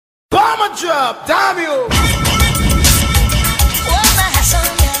Bomber drop, damn you. Oh, my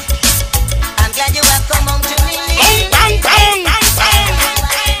Sonia, I'm glad you have come home to me. Bang, bang, bang, bang.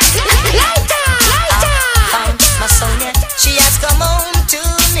 Lighter, lighter. I found my Sonia, she has come home to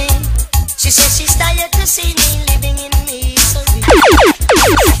me. She says she's tired to see me living in misery.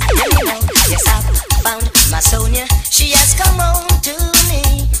 Yes, I found my Sonia, she has come home to me.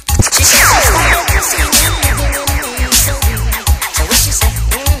 She says she's tired to see me living in misery. So what she said,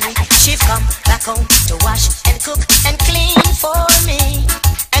 she've come back home to wash and cook and clean for me,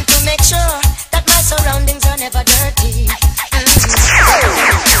 and to make sure that my surroundings are never dirty. I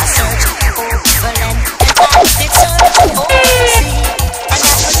searched over land and I did search over the sea, and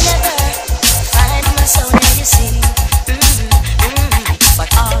I could never find my Sonia, you see. But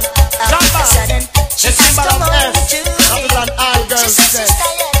all of a sudden she has come home to me. She says she's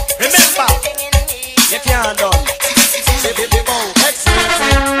tired. Remember, you can't done.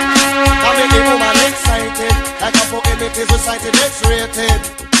 I make the woman excited, like a fucking it is recited, X-rated.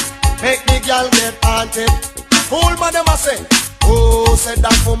 Make the girl get haunted. Fool man them a say, oh, said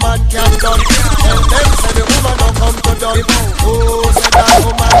that woman can't done. Tell them say the woman don't come to done. Oh, said that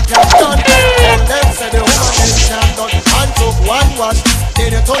woman can't done. Tell them say the woman can't done. And took one wash,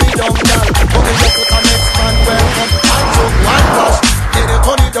 did it turn it down, girl. But me you put a next man welcome. And took one wash, did it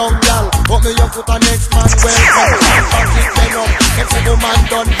turn it down, girl. But me you put a next man welcome. And back it then up. If the woman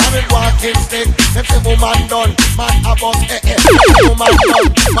done, have it walking stick. If the woman done, man above woman done,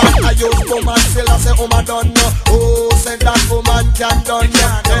 man I use woman still I say woman done no. Oh, say that woman can done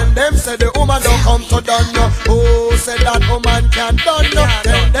no. Then them say the woman don't come to done no. Oh, say that woman can done no.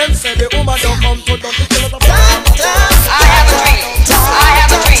 Then them say the woman don't come to done no. I have a dream. I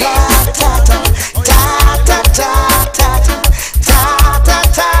have a dream.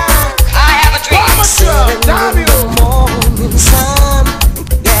 I have a dream. Damn you. Morning sun,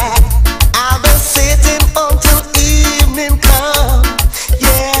 yeah, I've been sitting until evening come.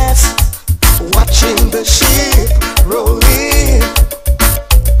 Yes, watching the ship roll in.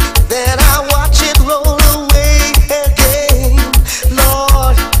 Then I watch it roll away again.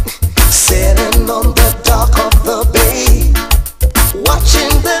 Lord, sitting on the dock of the bay,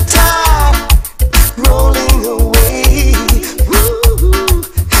 watching the tide rolling away. Woo-hoo.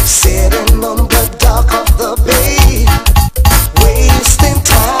 Sitting on the dock of the bay, wasting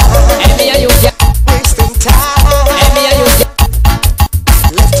time, wasting time.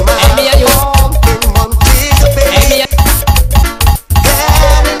 Left my home in Montego Bay,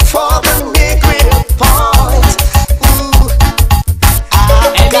 heading for the Negro Point. Ooh,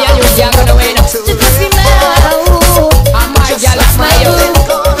 I've got to Just remember, my girl, my you.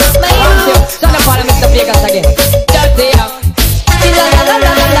 Son of a Mr. Vegas again. Dirty up. La la la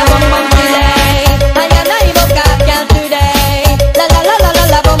la la la bum bum delay. I am a got girl today. La la la la la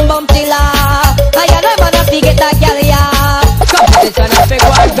la bum bum tilla. I am a wanna forget that girl ya. Competition of big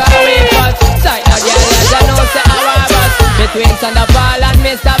one going fast. Sight a girl ya know say our boss. Between Thunderfall and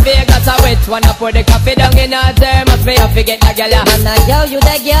Mr. Vegas, I wait one up for the coffee down in her there. Must be a forget that girl ya. Man, I girl you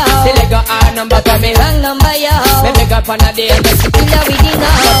that girl. Till I got our number for me wrong number yo. Me make up on a day and she kill her with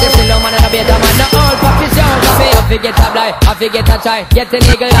dinner. But the still man and a better man, no all puppy show. I forget a blind, I forget a try, get an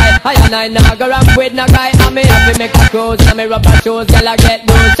eagle eye. I and I now go rap with no guy. And me have to make a cruise, and me rubber shoes, girl I get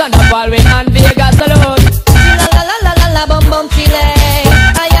those. Son of all way and Vegas alone. La la la la la la bum bum chile.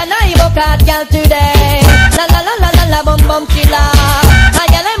 I and I book out girl today. La la la la la la bum bum chilla. I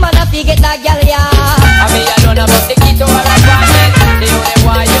and I man I forget that girl ya. I mean I don't know about the key to all apartment. The only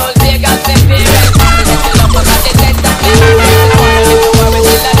one use Vegas and parents. This is the love of the dead that they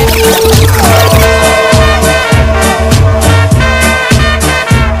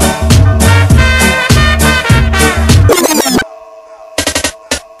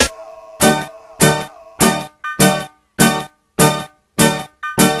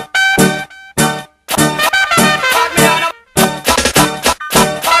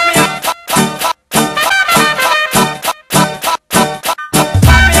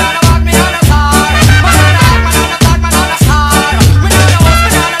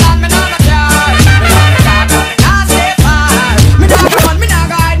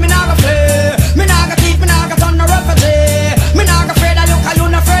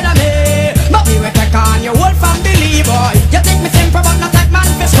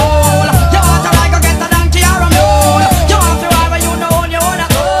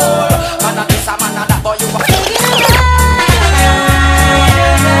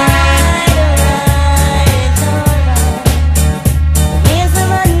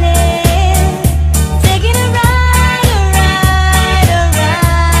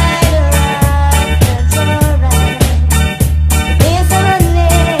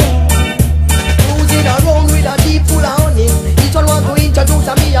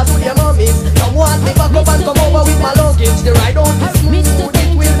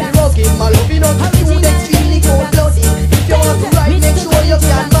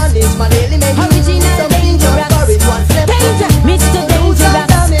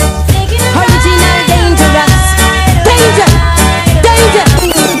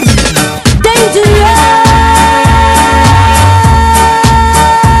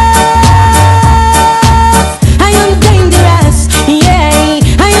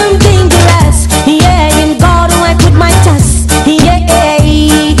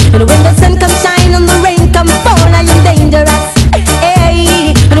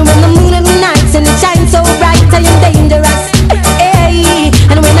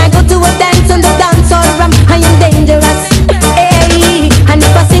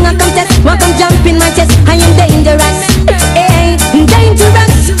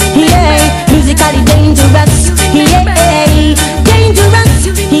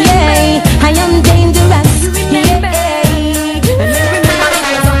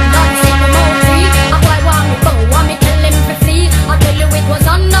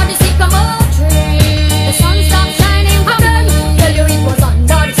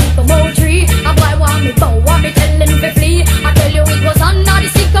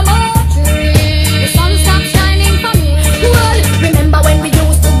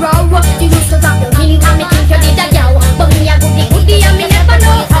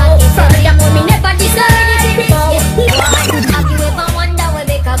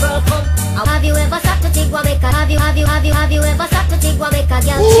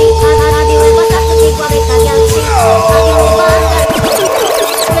girl cheat? Have you ever stopped to think what make a girl cheat? Have you ever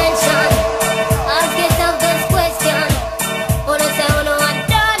mention? Ask yourself this question. Who don't say who no a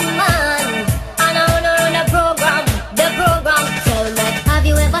done man? And I wanna run the program. Tell me, have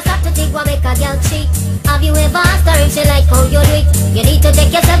you ever stopped to think what make a girl cheat? Have you ever asked her if she like how you do it? You need to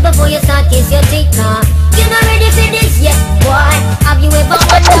check yourself before you start kiss your cheek. You're not ready for this yet, boy. Have you ever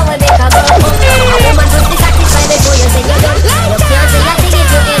wondered what make a girl come? A woman must be satisfied before you say you're done. You can't say a thing if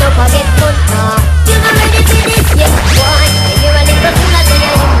you end up a get fun. You're not ready for this yet, boy. If you're a little fool, I say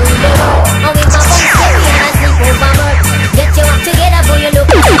you rule the world. And with my bum steady and I sleep over bird. Get your act together before you look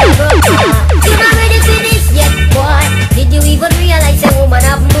at the girl. You're not ready for this yet, boy. Did you even realize a woman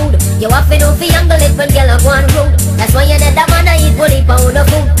have mood? You have to know for young it when girl have one road. That's why you need that man to eat bully pound of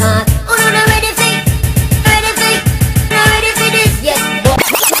food. Oh no, not ready for it. Not ready for this yet, boy.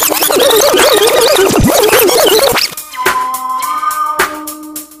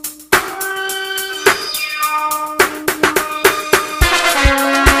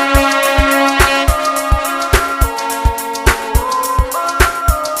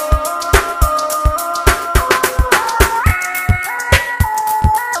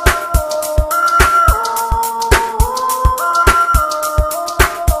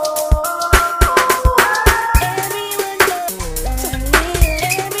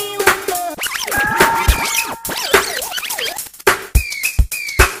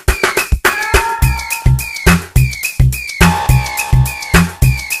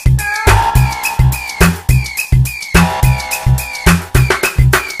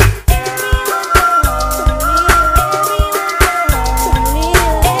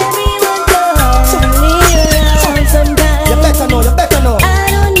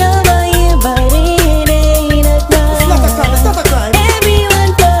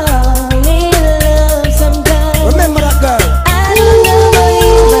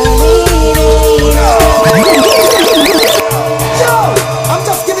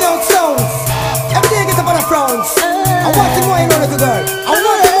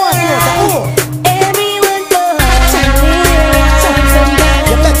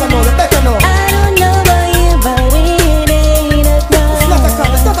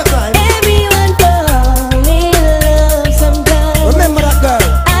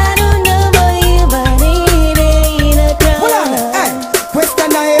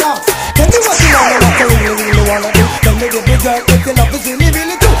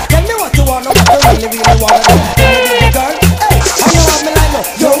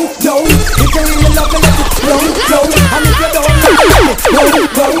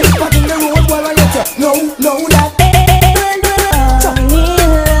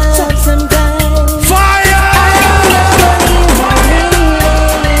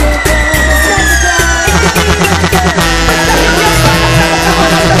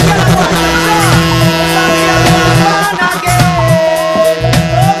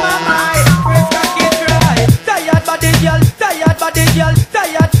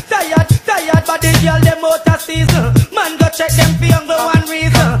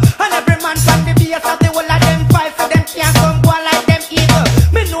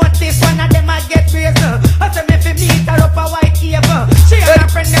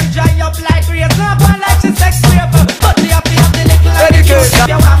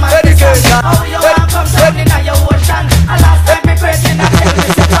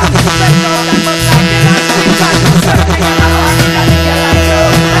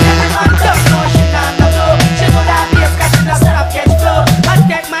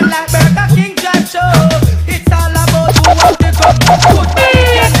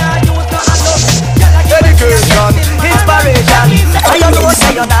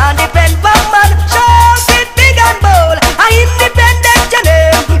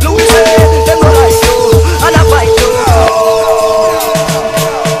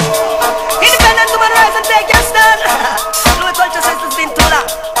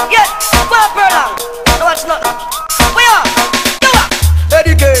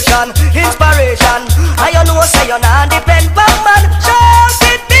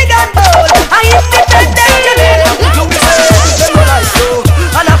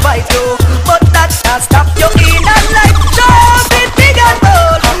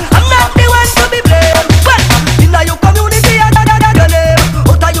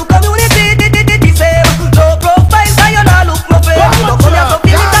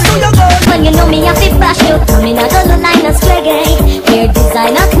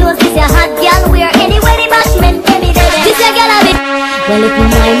 Well, if my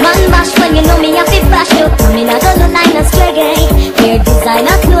man bash when you know me, I feel flash you. I mean, I don't know line and square game. Wear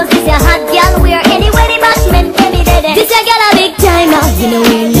designer clothes, this your hot girl wear. Anyway, the bashment, baby, dead. This your girl a big time now. You know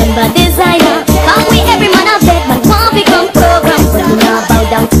we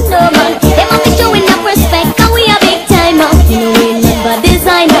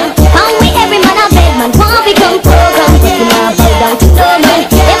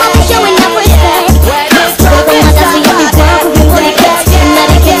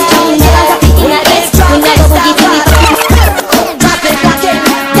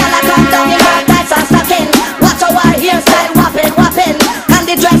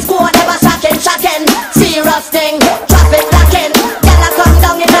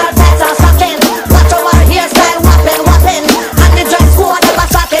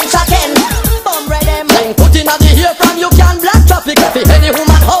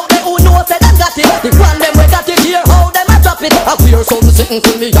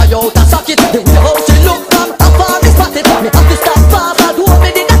something to me, I out a socket. The way how she look from afar is spotted. Me have to stop fast, but who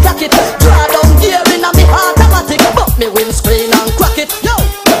me did not clock it. Draw down gear in a me automatic, but me windscreen and crack it. Yo,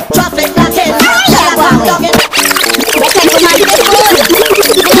 traffic blocking, yeah, blocking.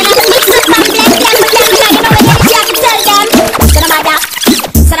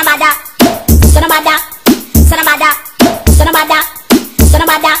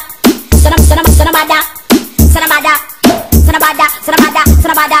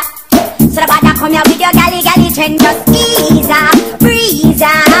 Come here with your galley trend, just ease up, breeze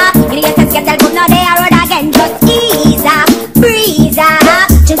up. Idiots get the good, now they are road again, just ease up, breeze up.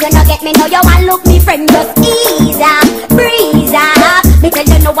 Children don't get me, now you want look me friend, just ease up, breeze up. Me tell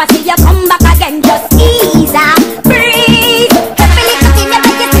you know I see you come back again, just ease up, breeze. Carefully cut in your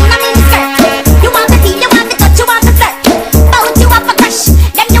bed, you see I'm in the skirt. You want to feel, you want to touch, you want to flirt. Bout you up a crush,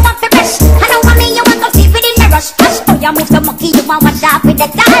 then you want to rush. I know what me, you want to see within the rush. Hush, oh you move the monkey, you want wash off with the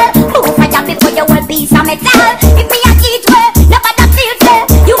doll. Move a job before you will be some metal. If me a eat well, nobody feels well.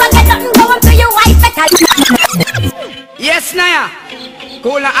 You won't get nothing going to your wife better. Yes, Naya.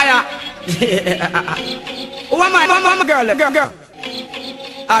 Cool, Naya. Who am I? I'm a girl.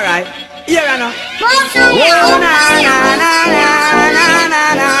 All right. Here I know. Oh, na na na na na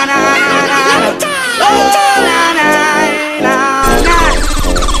na na na. Oh, na na na na.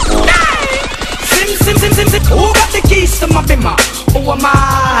 Sim. Who got the keys to my bimmer? Who am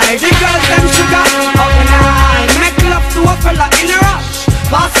I? The girls them sugar. How can I make love to a fella in a rush?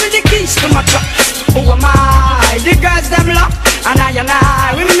 Pass me the keys to my truck. Who am I? The girls them lock. And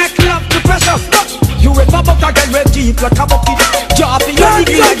I, we make love to pressure. You ever buck a girl with deep like a bucket? Drop in your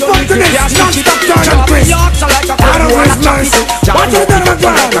knee like you're making your stitch. Drop in your ox like a cow. What you done with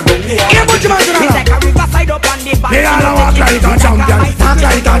that? Here, what you man do now? It's like a riverside up on the bank. Me all a walk like a champion, talk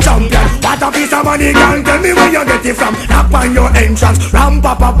like a champion. What a piece of money, girl, tell me where you get it from. Knock on your entrance, ram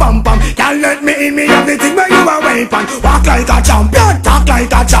pa pa pam pam. Can't let me in, me have the thing where you a weapon. Walk like a champion, talk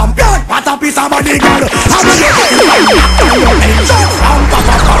like a champion. What a piece of money, girl, how do you get it from? Knock on your entrance, ram pa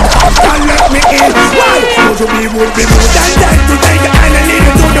pa pam pam. Can't let me in. Why? Would be more than that to take the island lead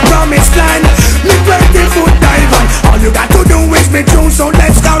to the promised land. Me 20-foot dive on. All you got to do is me true, so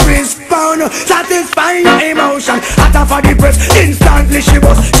let's go respond. Satisfy your emotion. Hotter for the press, instantly she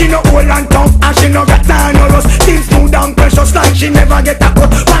was. She no old and tough and she no got none of us. Things smooth and precious like she never get a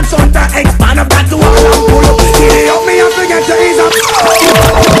cut. Pants on